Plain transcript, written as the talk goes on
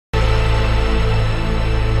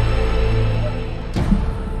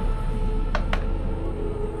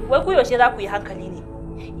Wai ku yaushe za ku yi hankali ne?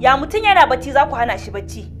 Ya mutum yana bacci za ku hana shi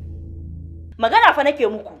bacci? Magana fa nake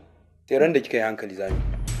muku. Teran da kika yi hankali zami.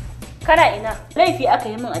 Kana ina? Laifi aka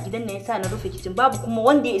yi min a gidan nan yasa na rufe kicin, babu kuma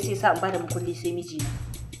wanda ya isa sa in bada mukulli sai mijina.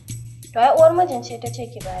 To ai uwar mijin ce ta ce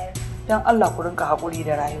ki bayar. Dan Allah ku rinka haƙuri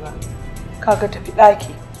da rayuwa. Kaga tafi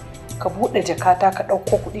ɗaki. Ka buɗe jakata ka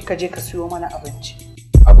ɗauko kuɗi ka je ka siyo mana abinci.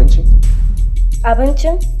 Abinci?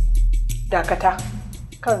 Abincin? Dakata.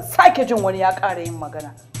 Kan sake jin wani ya ƙara yin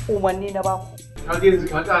magana. Umarni na baku. Ka ga yanzu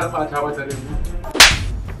ka ƙara ɓata mata rai.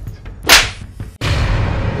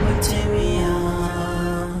 Wace miya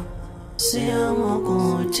sai a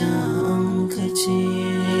makotan ka ce.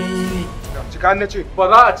 Cika na ce ba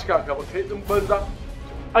za a cika ka ba kai ɗin banza.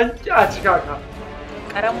 An ƙi a cika ka.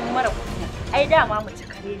 Ƙaramin mara kunya. Ai dama mace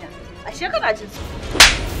kare na. Ashe kana jin su.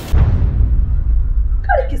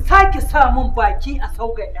 Kar ki sake sa min baki a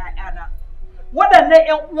sauga ƴaƴana. Waɗannan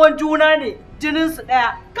ƴan uwan juna ne, jininsu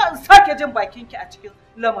ɗaya. Kan sake jin bakinki a cikin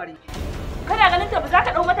lamari. Kana ganin ta ba za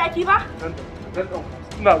ka ɗau mataki ba?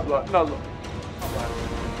 Ina zuwa.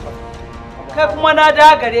 Kai kuma na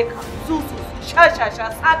dagare ka, su sha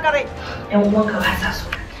sakarai. Ƴan uwanka ba sa so.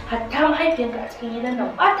 Hatta mahaifiyanka a cikin gidan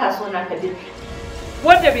nan ba ta so na Kabir.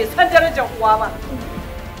 Wanda bai san darajar uwa ba.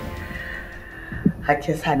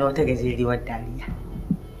 Hakkin sa na wata gajeriyar dariya.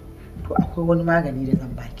 To akwai wani magani da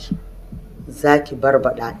zan baki. Zaki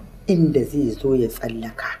barbada inda zai zo ya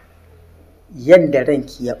tsallaka. Yanda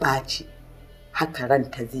ranki ya ɓaci, haka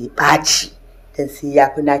ranta zai ɓaci. Dan sai ya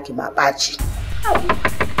fi naki ma ɓaci.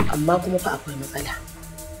 Amma kuma fa akwai matsala.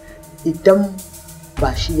 Idan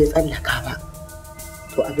ba shi ya tsallaka ba,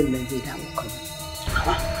 to abin nan zai damu kanmu.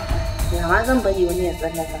 Ya ma zan bari wani ya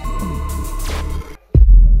tsallaka.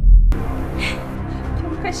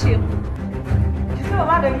 Kin kashe mu. Ki zuba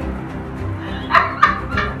magani.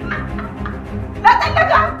 Na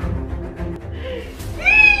tsallaka.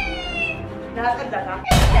 Na tsallaka.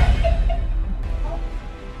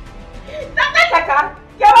 Na tsallaka.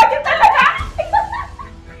 Ke ma ki tsallaka.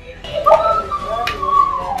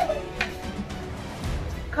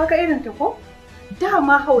 Kaga irin ta ko?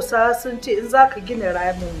 Dama Hausawa sun ce in za ka gina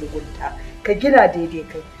ramin mugunta, ka gina daidai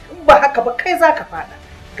kai. In ba haka ba kai za ka faɗa.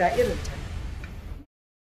 Ga irin ta.